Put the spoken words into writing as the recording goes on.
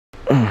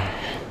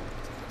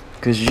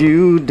'Cause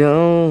you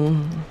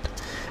don't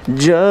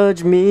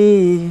judge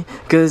me.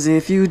 'Cause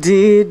if you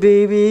did,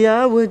 baby,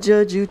 I would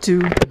judge you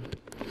too.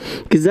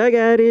 'Cause I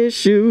got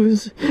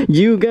issues,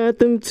 you got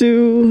them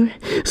too.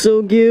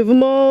 So give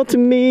them all to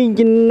me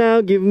and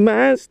I'll give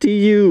mine to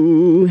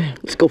you.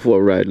 Let's go for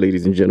a ride,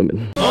 ladies and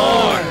gentlemen.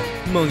 MOAR!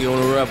 Monkey on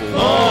a rebel.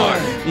 MOAR!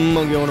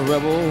 Monkey on a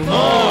rebel.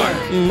 MOAR!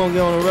 Monkey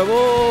on a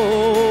rebel.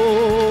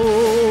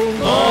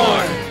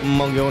 MOAR!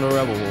 Monkey on a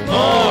rebel.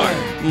 MOAR!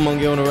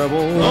 Monkey on a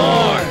rebel.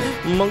 MOAR!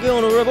 Monkey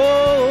on a rebel.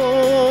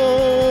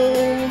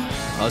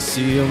 I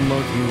see a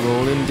monkey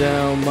rolling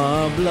down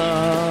my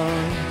block.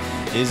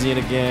 Is he in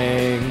a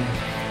gang?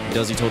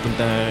 Does he tote them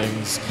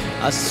things?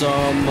 I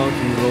saw a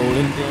monkey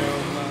rolling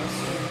down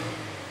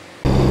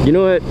my... You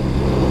know what?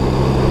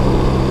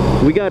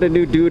 We got a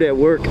new dude at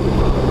work,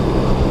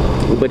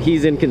 but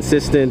he's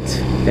inconsistent,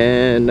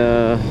 and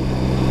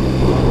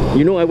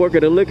you know, I work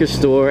at a liquor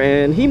store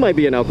and he might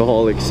be an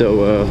alcoholic,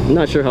 so I'm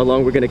not sure how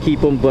long we're gonna keep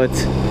him, but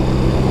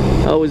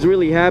I was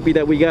really happy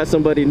that we got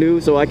somebody new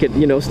so I could,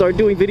 you know, start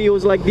doing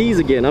videos like these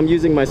again. I'm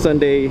using my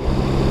Sunday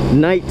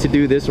night to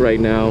do this right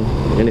now,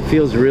 and it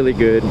feels really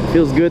good. It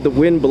feels good, the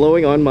wind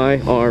blowing on my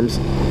arms.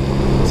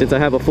 Since I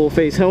have a full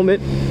face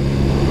helmet,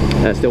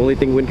 that's the only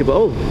thing wind can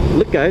blow. Oh,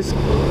 look guys,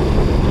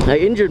 I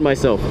injured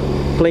myself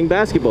playing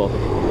basketball.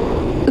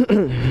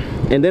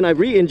 And then I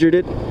re-injured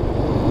it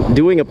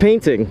doing a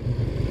painting,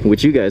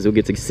 which you guys will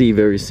get to see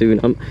very soon.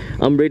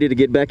 I'm ready to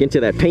get back into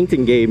that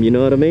painting game, you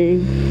know what I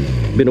mean?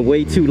 Been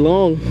away too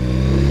long.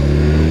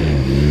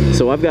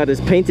 So I've got this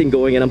painting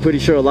going, and I'm pretty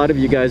sure a lot of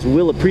you guys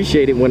will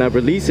appreciate it when I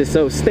release it.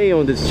 So stay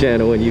on this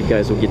channel and you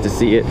guys will get to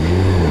see it.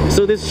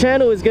 So this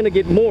channel is gonna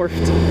get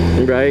morphed,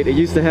 right? It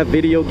used to have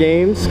video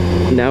games.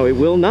 Now it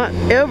will not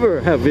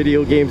ever have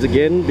video games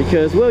again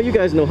because, well, you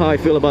guys know how I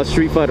feel about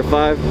Street Fighter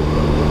 5.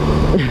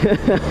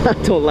 I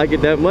don't like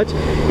it that much.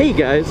 Hey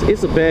guys,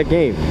 it's a bad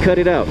game. Cut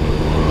it out.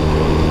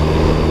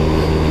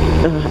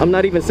 I'm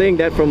not even saying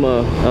that from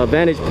a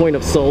vantage point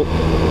of salt.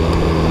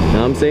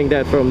 I'm saying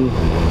that from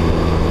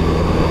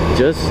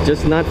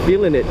just not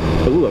feeling it.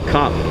 Ooh, a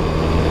cop.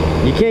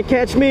 You can't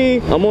catch me.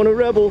 I'm on a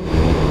rebel.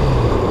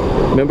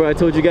 Remember I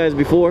told you guys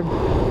before?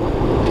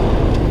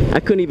 I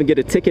couldn't even get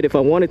a ticket if I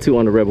wanted to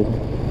on a rebel.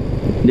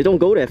 They don't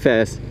go that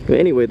fast. But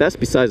anyway, that's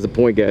besides the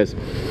point, guys.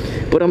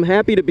 But I'm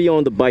happy to be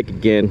on the bike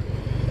again.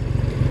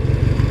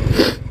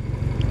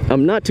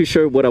 I'm not too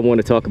sure what I want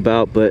to talk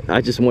about, but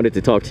I just wanted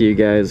to talk to you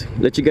guys.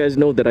 Let you guys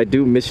know that I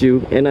do miss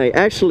you. And I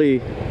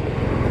actually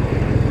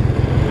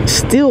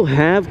still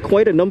have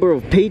quite a number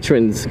of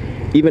patrons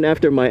even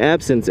after my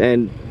absence,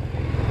 and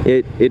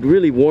it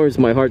really warms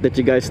my heart that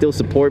you guys still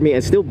support me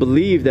and still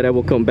believe that I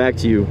will come back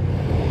to you.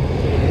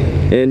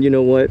 And you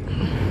know what?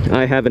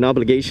 I have an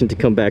obligation to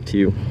come back to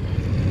you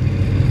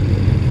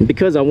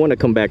because I want to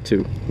come back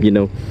to, you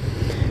know.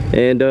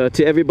 And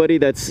to everybody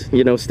that's,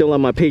 you know, still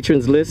on my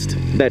patrons list,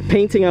 that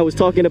painting I was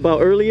talking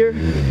about earlier,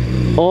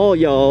 all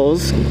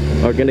y'alls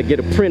are gonna get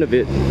a print of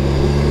it.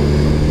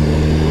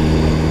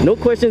 No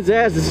questions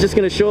asked, it's just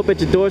gonna show up at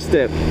your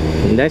doorstep.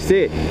 And that's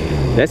it.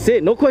 That's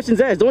it. No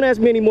questions asked. Don't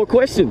ask me any more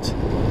questions.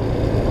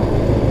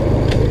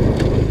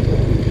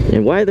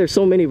 And why are there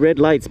so many red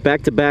lights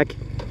back to back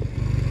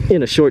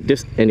in a short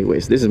distance?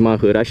 Anyways, this is my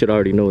hood. I should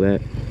already know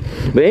that.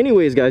 But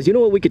anyways, guys, you know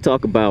what we could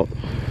talk about?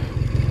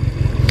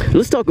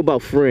 Let's talk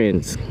about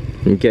friends,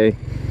 okay?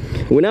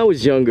 When I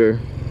was younger,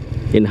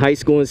 in high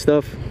school and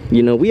stuff,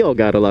 you know, we all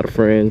got a lot of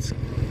friends.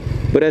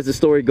 But as the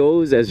story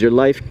goes, as your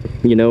life,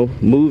 you know,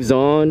 moves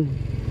on,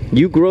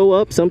 you grow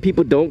up. Some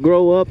people don't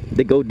grow up.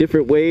 They go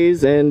different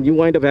ways, and you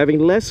wind up having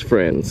less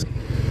friends.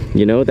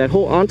 You know, that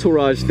whole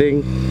entourage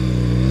thing,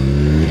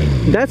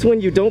 that's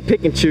when you don't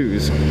pick and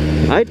choose.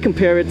 I'd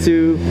compare it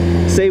to,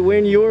 say,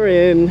 when you're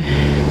in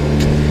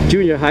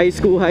junior high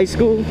school,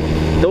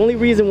 the only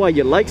reason why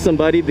you like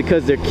somebody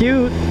because they're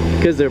cute,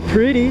 because they're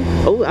pretty.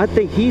 Oh, I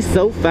think he's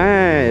so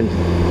fine.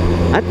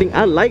 I think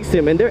I likes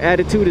him, and their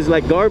attitude is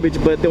like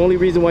garbage, but the only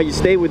reason why you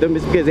stay with them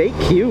is because they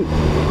cute,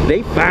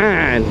 they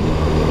fine.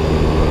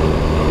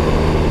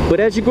 But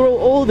as you grow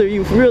older,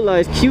 you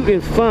realize cute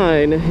and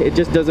fine, it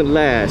just doesn't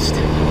last.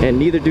 And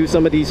neither do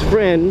some of these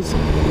friends.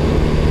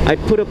 I'd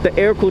put up the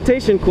air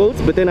quotation quotes,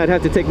 but then I'd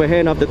have to take my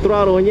hand off the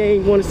throttle, and you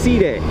ain't want to see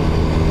that.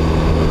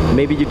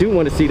 Maybe you do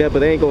want to see that, but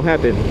that ain't gonna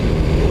happen.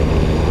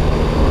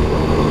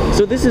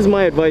 So this is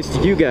my advice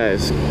to you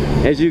guys,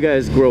 as you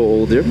guys grow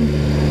older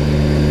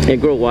and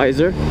grow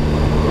wiser.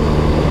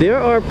 There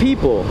are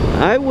people,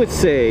 I would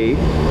say,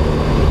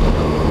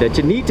 that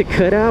you need to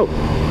cut out.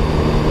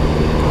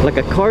 Like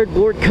a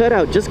cardboard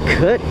cutout, just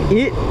cut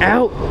it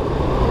out.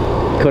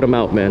 Cut them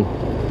out, man.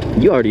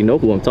 You already know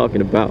who I'm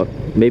talking about.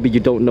 Maybe you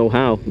don't know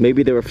how.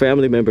 Maybe they're a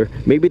family member.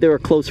 Maybe they're a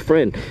close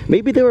friend.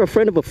 Maybe they're a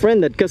friend of a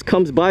friend that just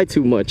comes by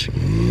too much.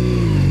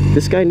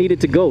 This guy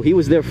needed to go. He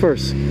was there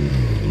first.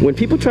 When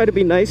people try to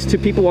be nice to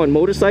people on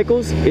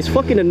motorcycles, it's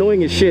fucking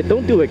annoying as shit.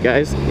 Don't do it,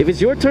 guys. If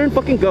it's your turn,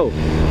 fucking go.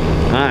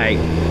 Alright.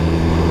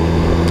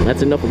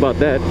 That's enough about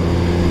that.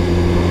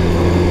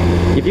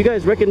 If you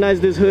guys recognize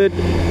this hood,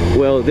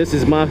 well, this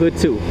is my hood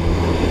too.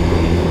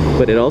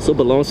 but it also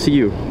belongs to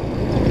you.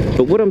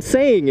 But what I'm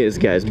saying is,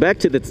 guys, back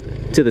to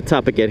the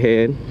topic at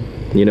hand,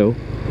 you know,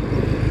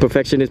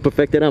 perfection is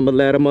perfected. I'm a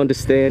lad, I'm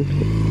understand.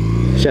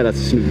 Shout out to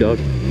Snoop Dogg.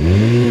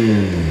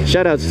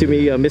 Shout outs to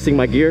me missing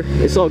my gear.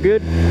 It's all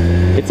good.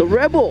 It's a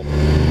rebel.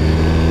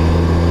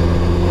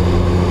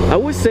 I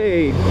would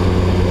say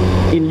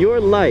in your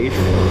life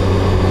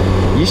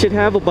you should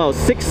have about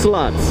 6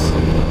 slots.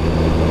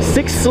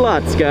 6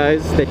 slots,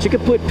 guys, that you can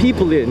put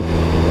people in.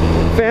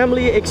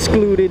 Family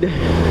excluded.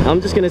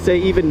 I'm just gonna say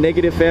even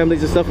negative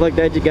families and stuff like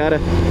that,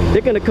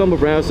 they're gonna come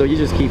around, so you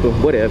just keep them,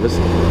 whatevers.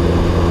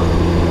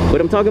 But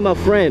I'm talking about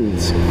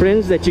friends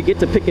that you get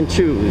to pick and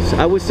choose.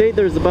 I would say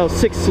there's about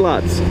 6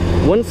 slots.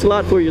 1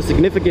 slot for your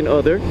significant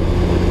other,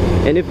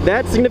 and if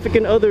that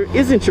significant other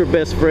isn't your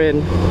best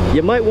friend,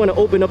 you might want to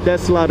open up that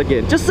slot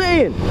again. Just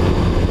saying,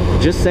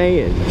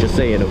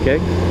 okay?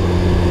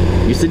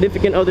 Your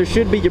significant other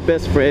should be your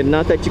best friend,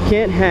 not that you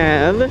can't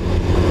have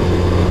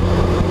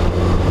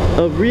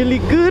a really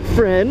good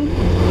friend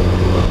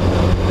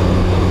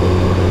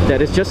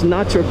that is just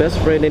not your best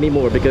friend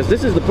anymore, because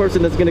this is the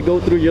person that's gonna go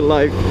through your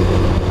life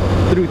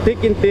through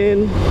thick and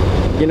thin,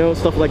 you know,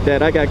 stuff like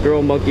that. I got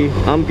Girl Monkey.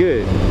 I'm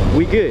good.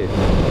 We good.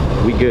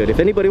 We good. If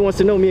anybody wants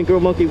to know me and Girl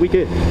Monkey, we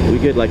good. We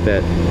good like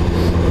that.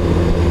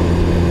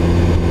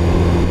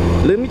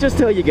 Let me just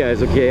tell you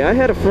guys, okay? I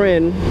had a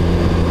friend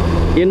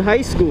in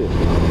high school,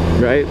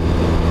 right?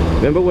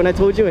 Remember when I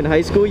told you in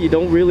high school you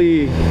don't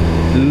really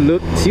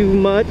look too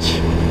much?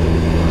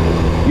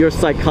 Your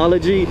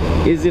psychology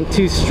isn't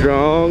too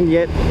strong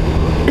yet.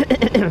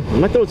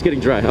 My throat's getting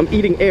dry. I'm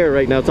eating air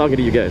right now talking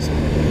to you guys.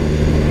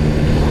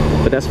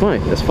 But that's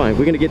fine, that's fine.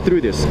 We're gonna get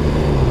through this.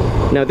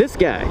 Now this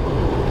guy,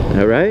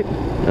 all right?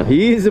 Now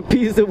he's a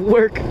piece of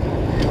work.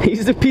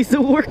 He's a piece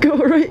of work, all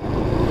right?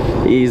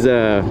 He's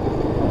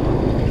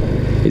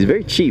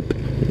very cheap,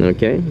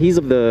 okay? He's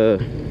of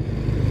the,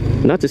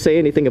 not to say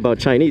anything about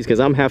Chinese, because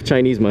I'm half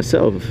Chinese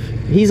myself.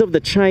 He's of the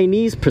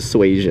Chinese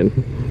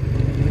persuasion.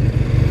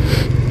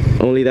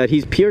 Only that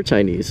he's pure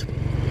Chinese.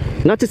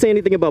 Not to say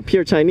anything about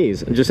pure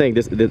Chinese. I'm just saying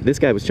this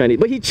guy was Chinese,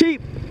 but he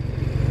cheap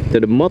to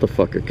the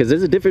motherfucker, because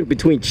there's a difference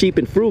between cheap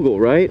and frugal,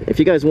 right? If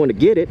you guys want to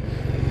get it,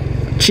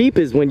 cheap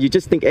is when you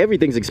just think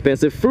everything's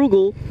expensive.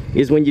 Frugal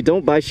is when you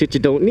don't buy shit you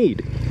don't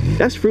need.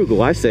 That's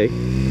frugal, I say.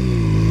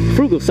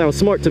 Frugal sounds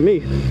smart to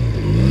me,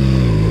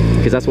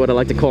 because that's what I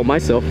like to call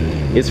myself,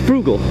 is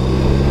frugal.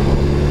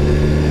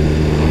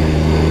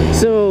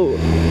 So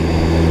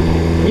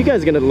you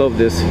guys are gonna love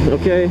this,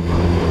 okay?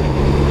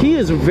 He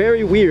is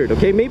very weird,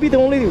 okay? Maybe the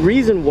only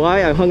reason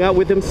why I hung out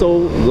with him so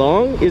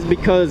long is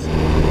because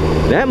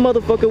that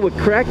motherfucker would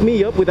crack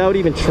me up without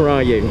even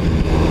trying.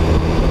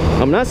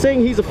 I'm not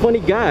saying he's a funny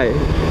guy.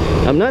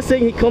 I'm not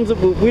saying he comes up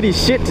with witty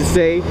shit to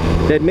say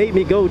that made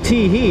me go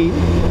tee-hee.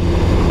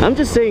 I'm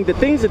just saying the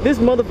things that this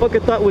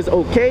motherfucker thought was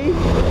okay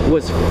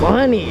was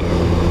funny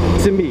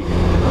to me.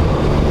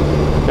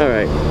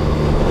 Alright,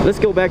 let's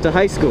go back to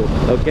high school,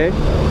 okay?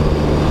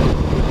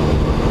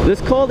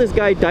 Let's call this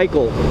guy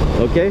Deichel,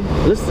 okay?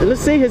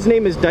 Let's say his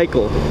name is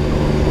Deichel.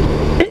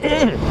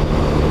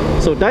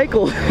 So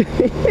Deichel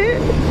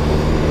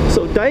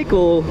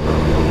Deichel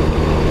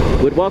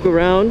would walk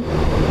around.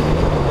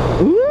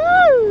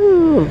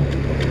 Woo!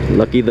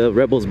 Lucky the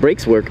Rebels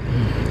brakes work.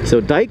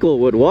 So Deichel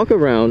would walk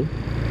around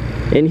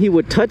and he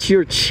would touch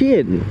your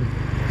chin.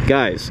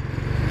 Guys,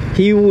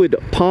 he would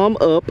palm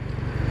up,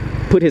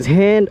 put his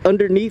hand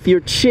underneath your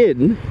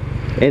chin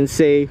and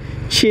say,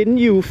 "Chin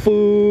you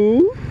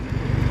fool."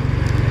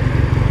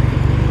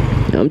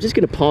 Now, I'm just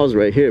gonna pause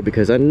right here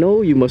because I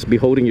know you must be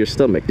holding your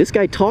stomach. This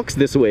guy talks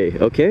this way,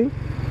 okay?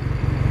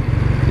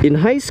 In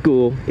high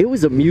school, it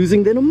was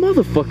amusing than a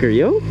motherfucker,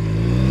 yo.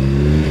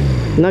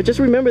 Now just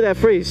remember that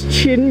phrase,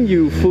 "Chin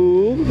you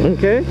fool,"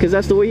 okay? Because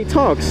that's the way he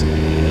talks.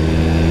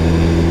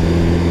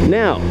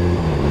 Now,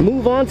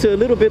 move on to a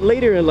little bit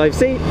later in life,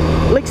 say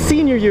like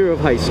senior year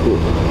of high school,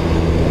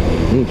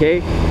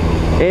 okay?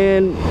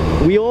 And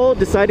we all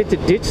decided to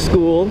ditch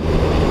school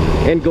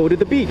and go to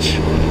the beach,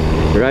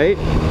 right?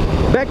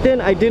 Back then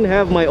I didn't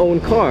have my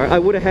own car. I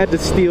would have had to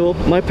steal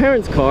my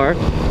parents' car,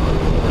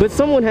 but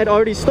someone had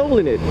already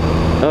stolen it.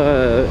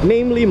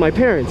 Namely my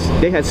parents.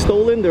 They had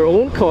stolen their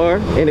own car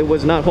and it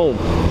was not home,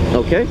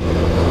 okay?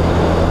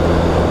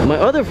 My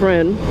other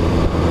friend,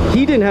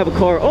 he didn't have a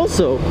car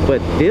also, but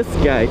this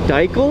guy,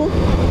 Deichel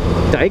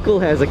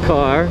has a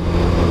car.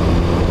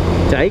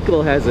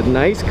 Deichel has a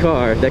nice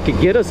car that could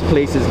get us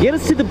places, get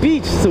us to the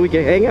beach so we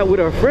can hang out with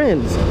our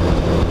friends.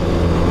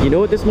 You know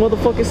what this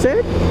motherfucker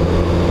said?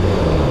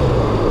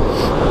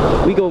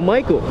 We go,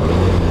 "Michael,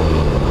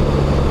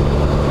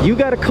 you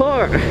got a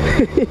car."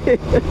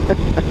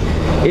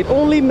 It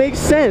only makes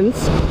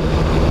sense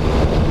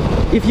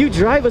if you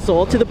drive us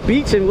all to the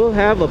beach and we'll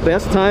have the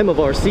best time of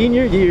our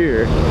senior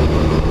year.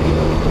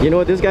 You know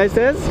what this guy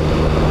says?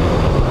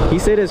 He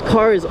said his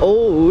car is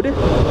old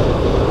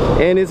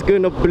and it's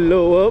gonna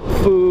blow up,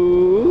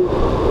 fool.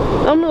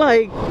 I'm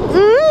like,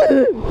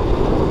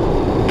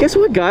 Guess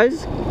what,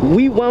 guys?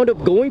 We wound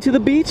up going to the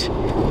beach,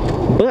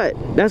 But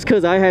that's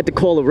because I had to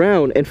call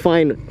around and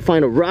find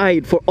a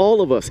ride for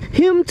all of us.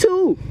 Him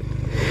too.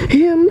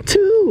 Him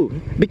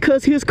too.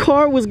 Because his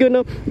car was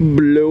gonna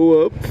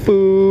blow up,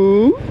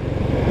 fool.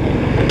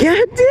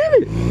 God damn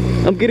it.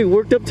 I'm getting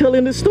worked up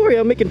telling this story.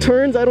 I'm making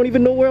turns. I don't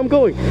even know where I'm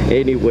going.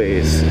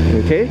 Anyways,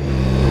 okay?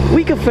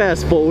 We can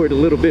fast forward a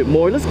little bit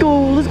more. Let's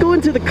go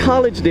into the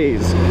college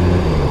days.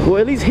 Well,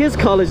 at least his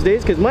college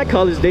days, because my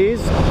college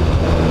days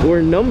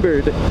were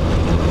numbered.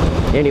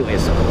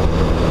 Anyways.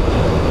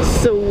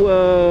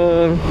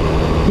 So,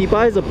 he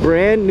buys a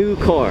brand new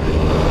car.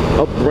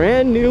 A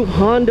brand new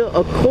Honda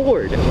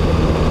Accord.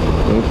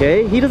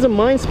 Okay? He doesn't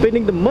mind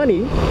spending the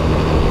money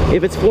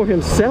if it's for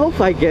himself,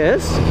 I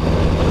guess.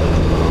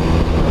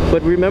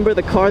 But remember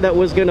the car that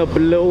was gonna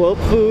blow up,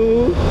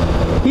 fool?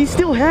 He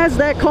still has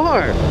that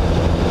car.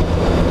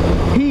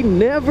 He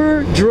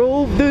never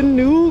drove the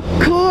new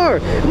car.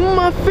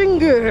 My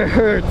finger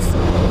hurts.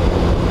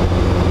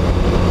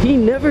 He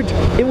never,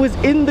 it was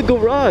in the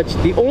garage.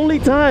 The only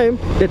time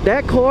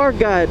that car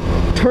got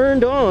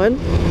turned on,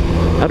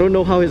 I don't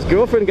know how his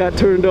girlfriend got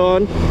turned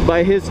on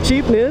by his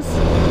cheapness,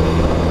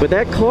 but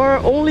that car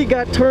only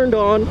got turned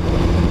on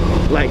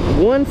like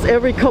once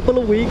every couple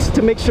of weeks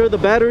to make sure the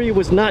battery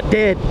was not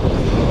dead.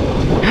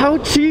 How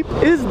cheap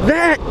is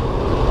that?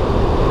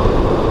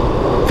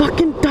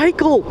 Fucking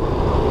Dykel.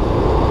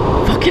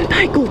 Fucking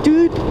Dykel,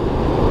 dude.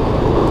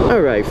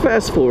 Alright,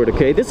 fast forward,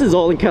 okay? This is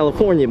all in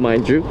California,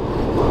 mind you.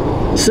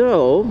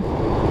 So,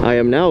 I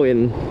am now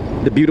in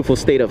the beautiful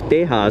state of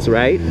Tejas,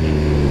 right?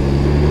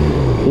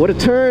 What a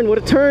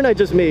turn I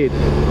just made.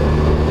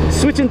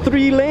 Switching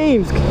 3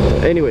 lanes.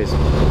 Anyways.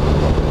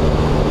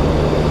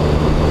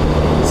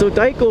 So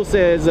Dykel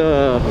says,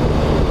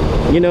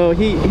 you know,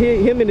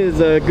 him and his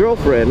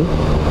girlfriend,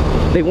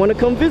 they want to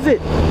come visit.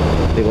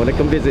 They want to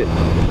come visit.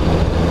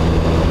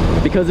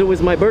 Because it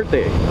was my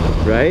birthday,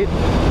 right?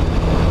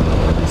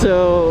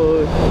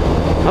 So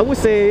I would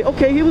say,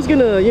 okay, he was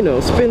gonna, you know,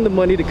 spend the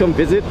money to come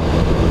visit.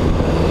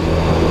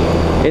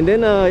 And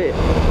then,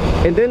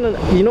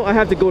 you know, I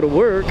have to go to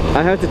work.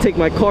 I have to take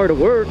my car to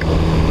work,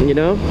 you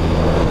know.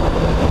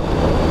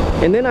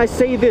 And then I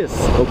say this,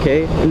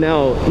 okay?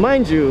 Now,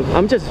 mind you,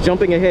 I'm just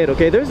jumping ahead,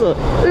 okay? There's a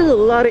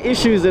lot of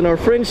issues in our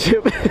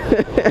friendship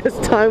as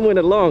time went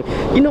along.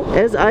 You know,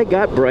 as I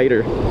got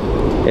brighter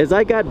as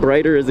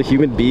a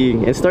human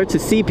being and start to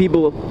see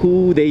people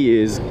who they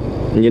is,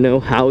 you know,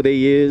 how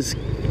they is,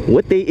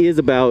 what they is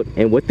about,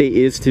 and what they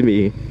is to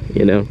me,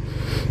 you know.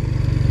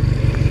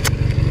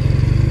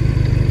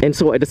 And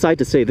so I decide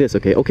to say this,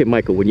 okay? Okay,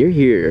 Michael, when you're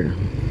here,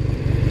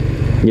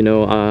 you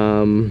know,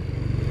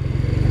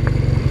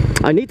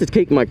 I need to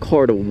take my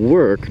car to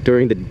work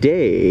during the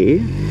day.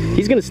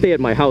 He's gonna stay at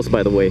my house,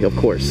 by the way, of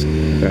course,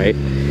 right?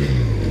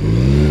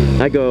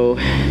 I go,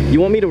 you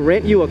want me to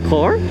rent you a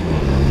car?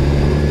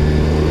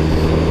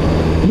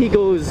 He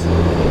goes,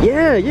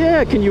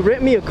 yeah, can you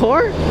rent me a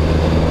car?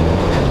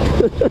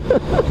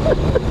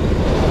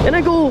 And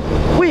I go,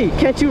 wait,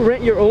 can't you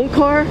rent your own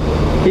car?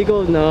 He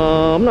goes,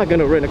 no, I'm not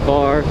gonna rent a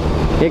car.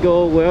 He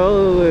go,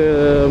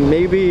 well,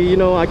 maybe, you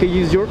know, I could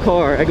use your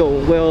car. I go,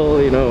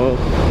 well, you know,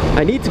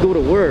 I need to go to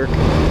work.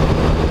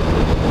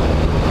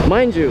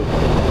 Mind you,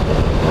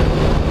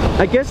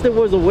 I guess there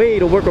was a way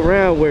to work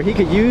around where he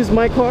could use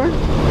my car,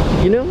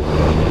 you know?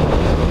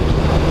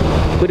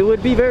 But it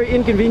would be very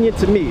inconvenient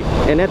to me.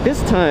 And at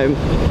this time,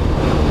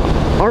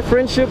 our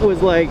friendship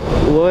was like,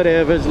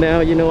 whatever's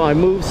now, you know, I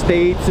moved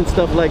states and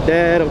stuff like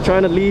that. I'm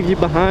trying to leave you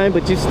behind,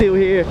 but you're still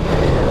here.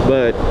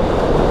 But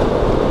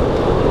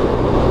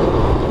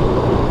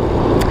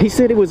he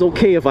said it was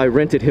okay if I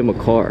rented him a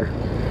car.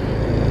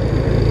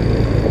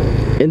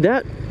 And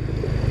that,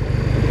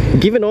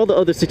 given all the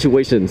other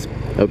situations,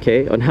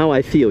 okay, on how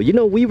I feel, you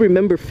know, we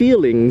remember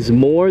feelings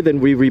more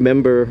than we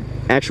remember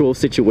actual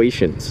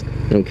situations,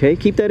 okay?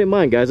 Keep that in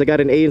mind, guys. I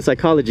got an A in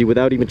psychology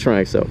without even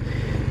trying, so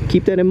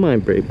keep that in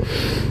mind, babe.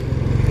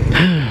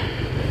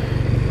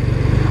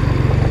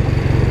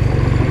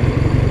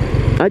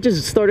 I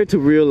just started to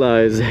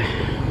realize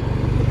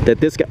that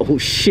this guy, oh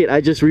shit,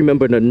 I just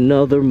remembered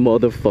another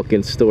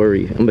motherfucking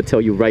story. I'm gonna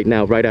tell you right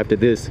now, right after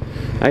this.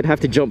 I'd have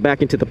to jump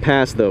back into the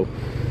past though.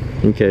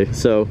 Okay,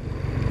 so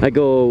I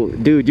go,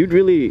 dude, you'd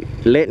really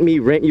let me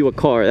rent you a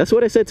car? That's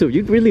what I said to him.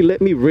 You'd really let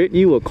me rent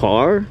you a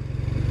car?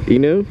 You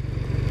know?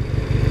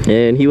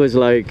 And he was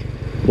like,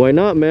 why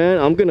not, man?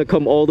 I'm gonna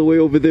come all the way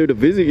over there to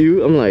visit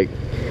you. I'm like,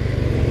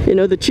 you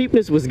know, the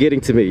cheapness was getting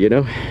to me, you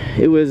know?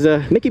 It was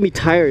making me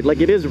tired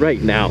like it is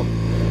right now.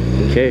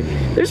 Okay,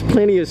 there's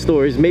plenty of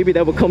stories maybe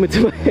that will come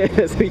into my head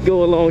as we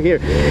go along here.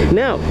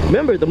 Now,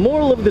 remember, the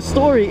moral of the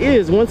story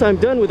is, once I'm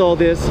done with all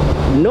this,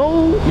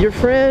 know your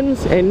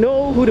friends and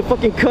know who to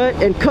fucking cut,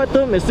 and cut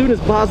them as soon as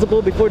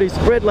possible before they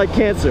spread like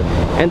cancer.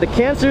 And the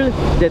cancer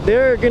that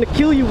they're gonna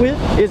kill you with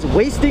is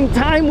wasting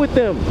time with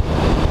them.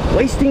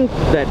 Wasting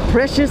that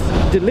precious,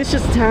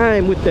 delicious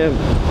time with them.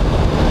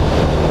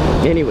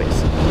 Anyways,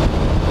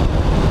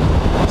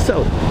 so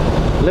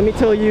let me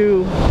tell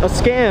you a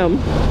scam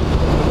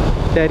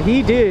that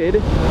he did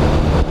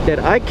that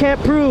I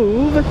can't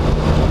prove,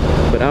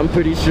 but I'm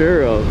pretty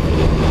sure of.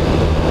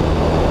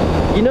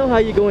 you know how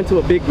you go into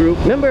a big group?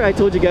 Remember I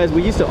told you guys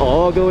we used to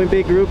all go in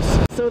big groups?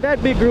 So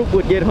that big group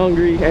would get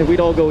hungry and we'd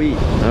all go eat,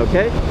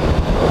 okay?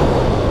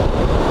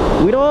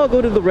 We'd all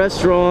go to the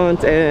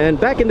restaurant, and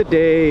back in the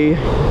day,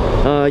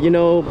 you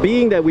know,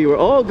 being that we were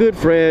all good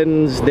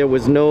friends, there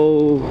was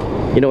no,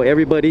 you know,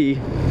 everybody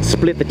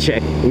split the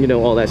check, you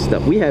know, all that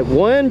stuff. We had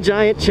one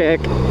giant check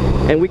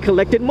and we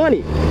collected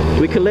money.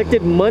 We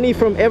collected money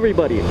from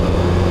everybody.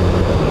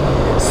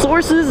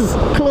 Sources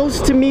close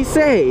to me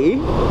say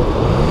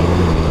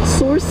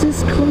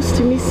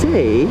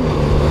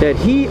that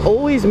he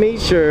always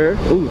made sure,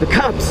 ooh, the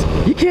cops,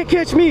 you can't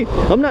catch me,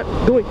 I'm not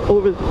going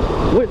over,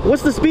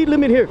 what's the speed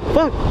limit here,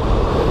 fuck.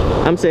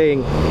 I'm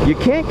saying, you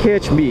can't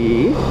catch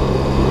me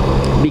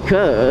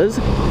because,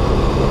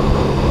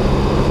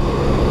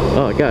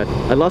 oh god,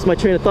 I lost my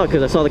train of thought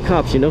because I saw the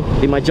cops, you know,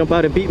 they might jump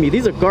out and beat me.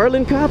 These are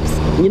Garland cops,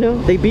 you know,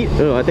 they beat,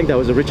 oh, I think that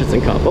was a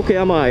Richardson cop. Okay,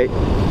 I'm alright.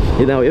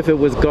 You know, if it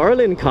was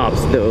Garland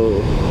cops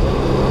though,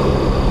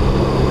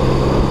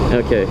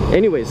 okay,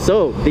 anyway,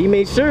 so they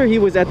made sure he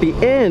was at the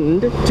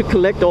end to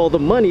collect all the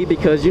money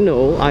because, you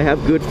know, I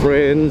have good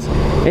friends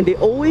and they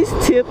always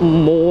tip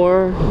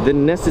more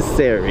than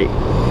necessary.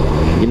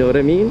 You know what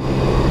I mean?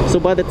 So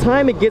by the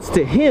time it gets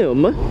to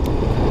him,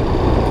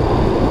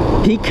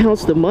 he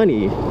counts the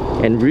money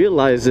and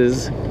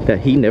realizes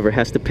that he never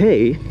has to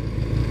pay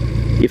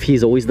if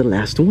he's always the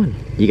last one.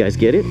 You guys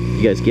get it?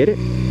 You guys get it?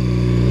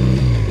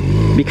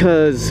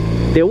 Because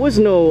there was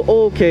no,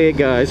 okay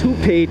guys, who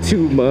paid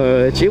too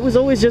much? It was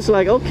always just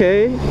like,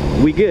 okay,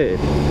 we good.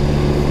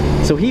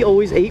 So he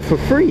always ate for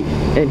free,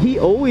 and he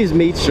always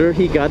made sure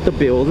he got the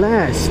bill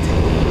last.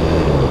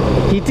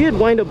 He did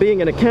wind up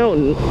being an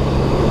accountant,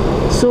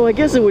 so I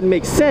guess it would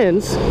make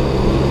sense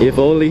if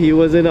only he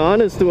was an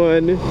honest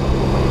one.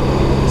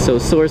 So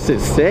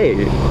sources say.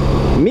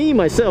 Me,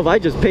 myself, I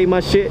just pay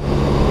my shit,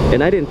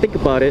 and I didn't think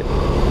about it.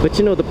 But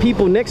you know, the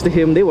people next to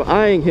him, they were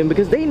eyeing him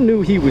because they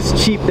knew he was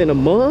cheap than a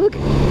mug.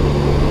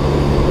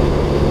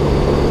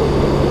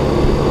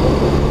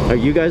 Are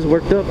you guys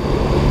worked up?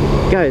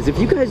 Guys, if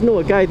you guys know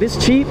a guy this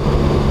cheap,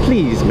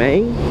 please,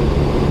 man.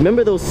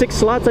 Remember those 6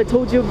 slots I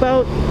told you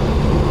about?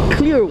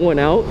 Clear one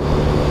out.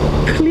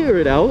 Clear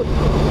it out.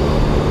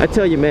 I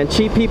tell you, man,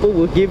 cheap people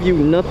will give you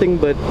nothing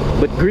but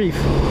grief.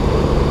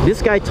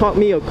 This guy taught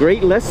me a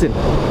great lesson.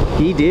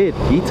 He did.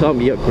 He taught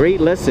me a great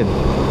lesson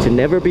to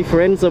never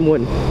befriend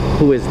someone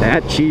who is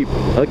that cheap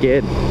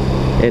again.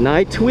 And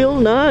I twill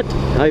not,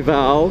 I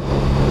vow,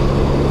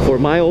 for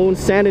my own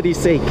sanity's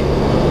sake.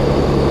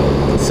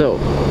 So,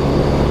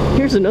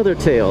 here's another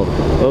tale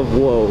of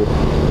woe,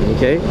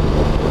 okay?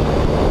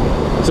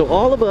 So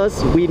all of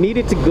us, we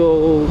needed to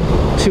go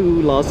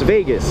to Las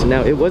Vegas.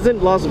 Now, it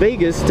wasn't Las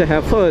Vegas to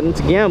have fun,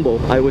 to gamble.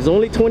 I was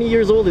only 20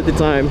 years old at the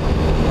time.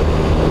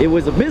 It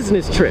was a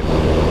business trip,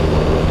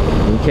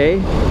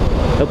 okay?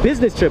 A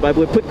business trip. I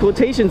would put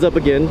quotations up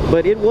again,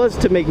 but it was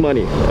to make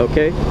money,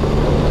 okay?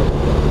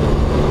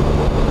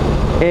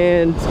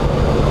 And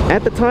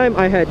at the time,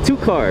 I had 2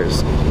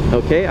 cars,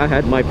 okay? I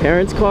had my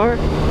parents' car,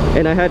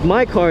 and I had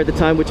my car at the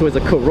time, which was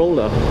a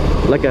Corolla,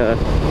 like a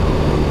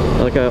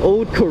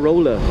old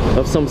Corolla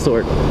of some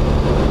sort.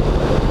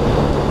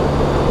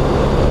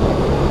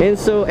 And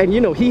so, and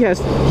you know, he has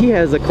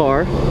a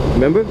car,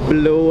 remember?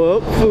 Blow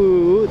Up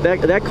Foo.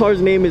 That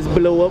car's name is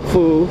Blow Up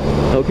Foo,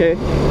 okay?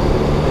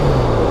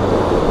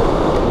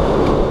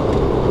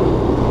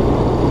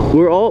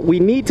 We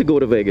need to go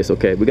to Vegas,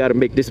 okay? We gotta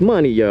make this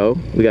money, yo.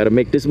 We gotta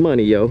make this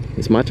money, yo.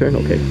 It's my turn,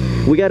 okay.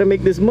 We gotta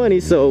make this money,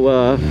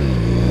 so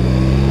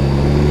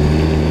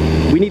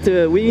we need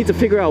to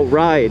figure out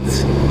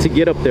rides to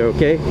get up there,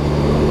 okay?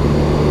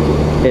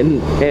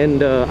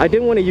 And I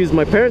didn't want to use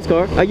my parents'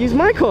 car. I used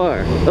my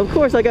car. Of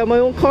course, I got my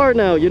own car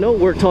now, you know,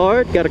 worked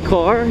hard, got a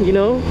car, you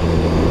know.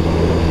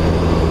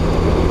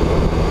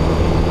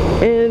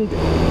 And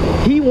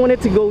he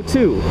wanted to go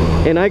too.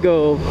 And I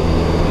go,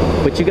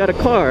 but you got a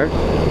car.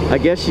 I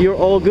guess you're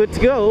all good to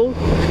go.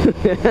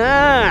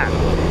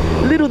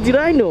 Little did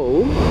I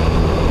know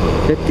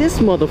that this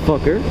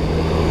motherfucker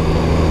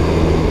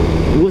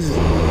was,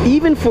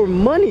 even for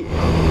money.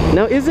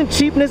 Now, isn't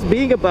cheapness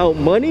being about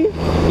money?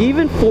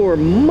 Even for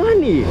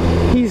money,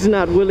 he's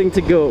not willing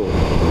to go.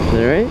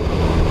 All right?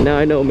 Now,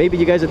 I know, maybe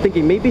you guys are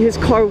thinking, maybe his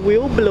car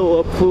will blow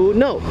up, fool.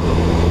 No,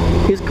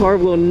 his car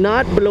will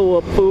not blow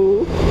up,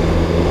 fool.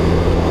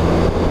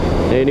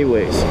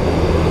 Anyways,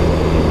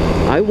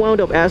 I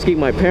wound up asking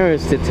my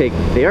parents to take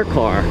their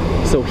car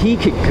so he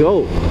could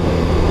go,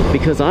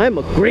 because I'm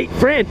a great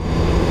friend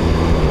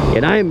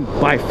and I'm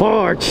by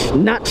far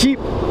not cheap,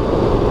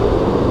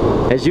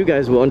 as you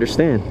guys will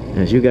understand,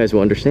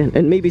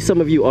 and maybe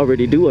some of you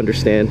already do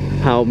understand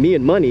how me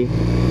and money,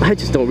 I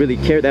just don't really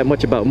care that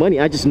much about money.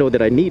 I just know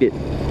that I need it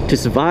to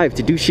survive,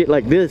 to do shit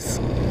like this,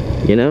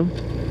 you know.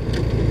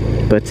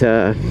 But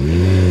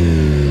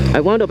I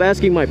wound up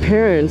asking my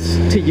parents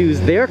to use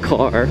their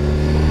car,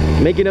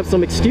 making up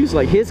some excuse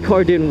like his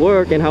car didn't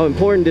work and how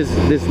important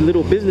this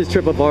little business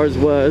trip of ours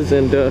was.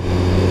 And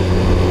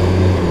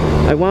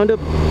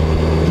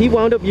he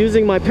wound up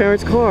using my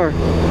parents' car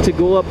to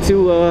go up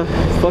to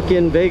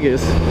fucking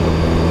Vegas.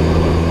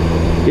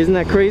 Isn't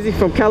that crazy?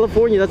 From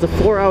California, that's a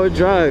 4-hour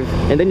drive,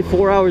 and then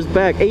 4 hours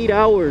back, 8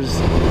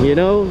 hours, you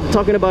know?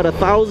 Talking about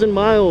 1,000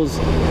 miles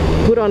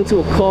put onto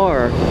a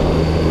car,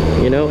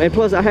 you know? And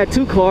plus I had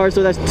 2 cars,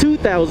 so that's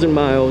 2,000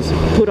 miles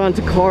put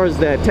onto cars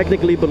that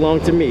technically belong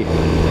to me.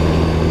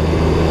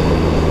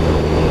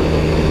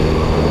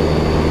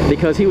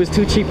 Because he was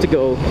too cheap to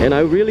go, and I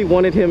really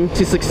wanted him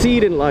to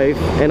succeed in life,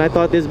 and I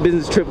thought this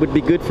business trip would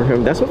be good for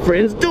him. That's what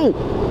friends do.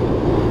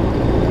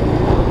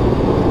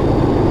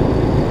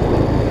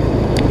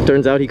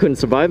 Turns out he couldn't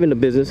survive in the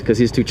business because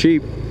he's too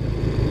cheap,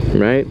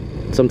 right?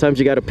 Sometimes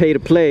you gotta pay to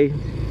play.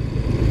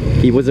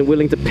 He wasn't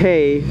willing to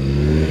pay,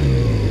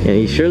 and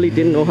he surely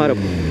didn't know how to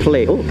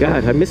play. Oh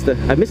God, I missed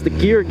the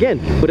gear again,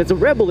 but it's a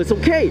Rebel, it's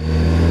okay.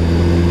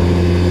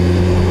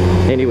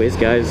 Anyways,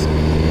 guys,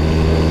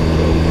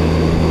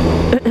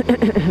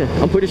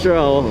 I'm pretty sure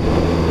I'll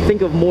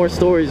think of more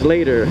stories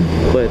later,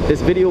 but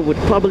this video would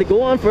probably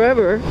go on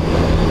forever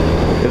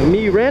of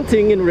me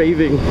ranting and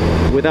raving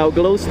without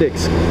glow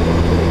sticks.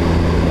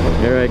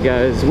 Alright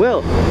guys,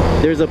 well,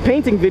 there's a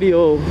painting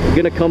video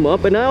gonna come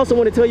up, and I also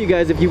want to tell you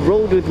guys, if you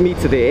rolled with me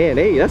to the end,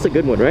 hey, that's a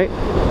good one, right?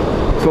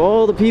 For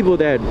all the people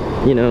that,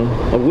 you know,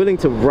 are willing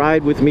to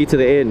ride with me to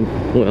the end,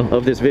 well,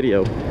 of this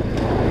video,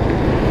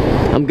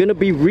 I'm gonna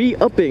be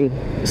re-upping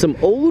some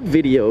old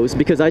videos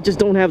because I just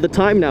don't have the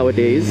time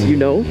nowadays, you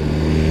know,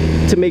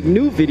 to make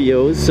new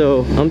videos.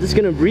 So I'm just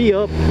gonna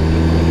re-up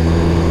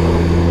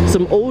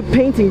some old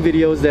painting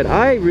videos that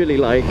I really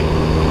like,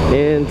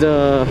 and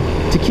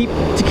to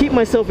keep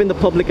myself in the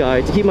public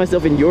eye, to keep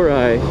myself in your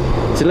eye,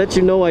 to let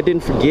you know I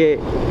didn't forget,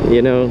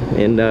 you know.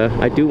 And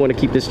I do want to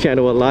keep this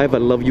channel alive. I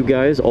love you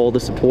guys, all the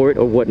support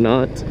or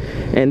whatnot.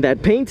 And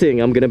that painting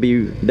that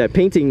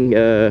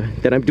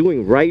I'm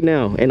doing right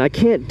now, and I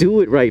can't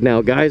do it right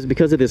now, guys,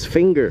 because of this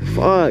finger.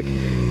 Fuck,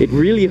 it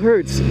really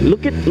hurts.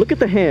 Look at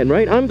the hand,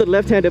 right? I'm the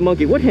left-handed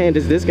monkey. What hand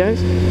is this,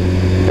 guys?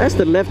 That's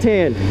the left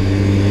hand.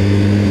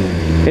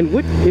 And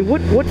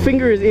what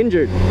finger is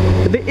injured?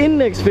 The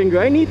index finger.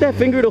 I need that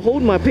finger to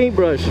hold my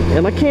paintbrush,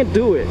 and I can't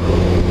do it.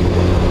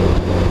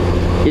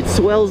 It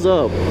swells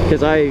up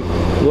because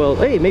well,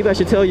 hey, maybe I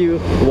should tell you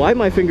why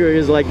my finger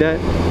is like that.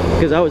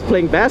 Because I was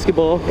playing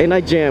basketball and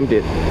I jammed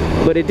it,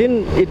 but it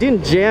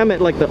didn't jam at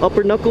like the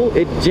upper knuckle.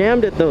 It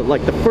jammed at the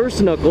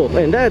first knuckle,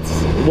 and that's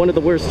one of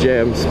the worst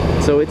jams.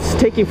 So it's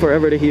taking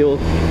forever to heal.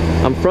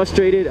 I'm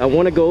frustrated. I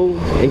want to go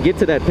and get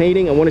to that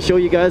painting. I want to show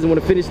you guys. I want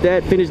to finish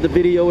the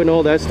video and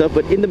all that stuff.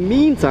 But in the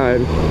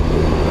meantime,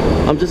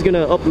 I'm just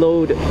gonna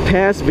upload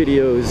past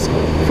videos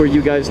for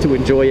you guys to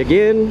enjoy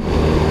again.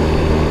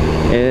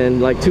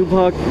 And like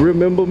Tupac,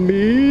 remember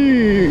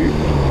me.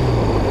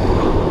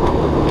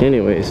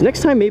 Anyways,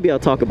 next time maybe I'll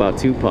talk about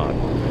Tupac.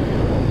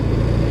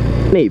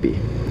 Maybe.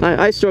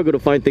 I struggle to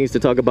find things to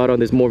talk about on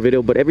this MOAR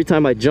video, but every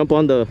time I jump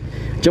on the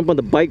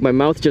bike, my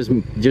mouth just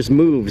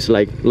moves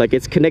like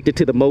it's connected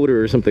to the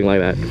motor or something like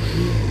that.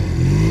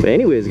 But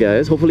anyways,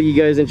 guys, hopefully you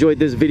guys enjoyed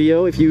this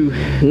video. If you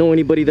know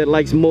anybody that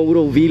likes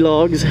moto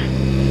vlogs,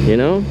 you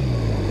know,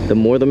 the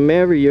more the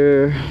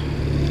merrier.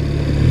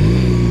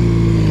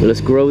 Let's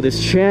grow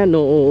this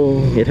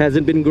channel. It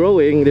hasn't been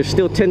growing. There's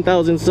still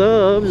 10,000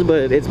 subs,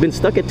 but it's been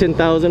stuck at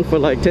 10,000 for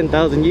like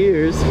 10,000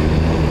 years.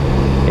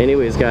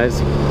 Anyways,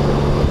 guys,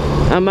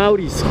 I'm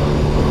outies.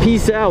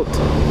 Peace out.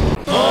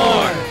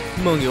 MOAR!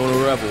 Monkey on a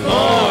rebel.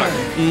 MOAR!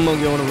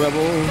 Monkey on a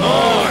rebel.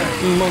 MOAR!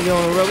 Monkey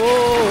on a rebel.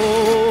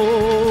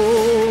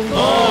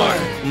 MOAR!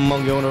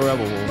 Monkey on a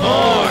rebel.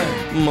 MOAR!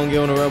 Monkey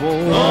on a rebel.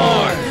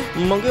 MOAR!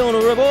 Monkey on a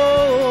rebel.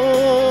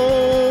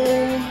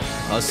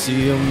 I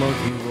see a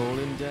monkey.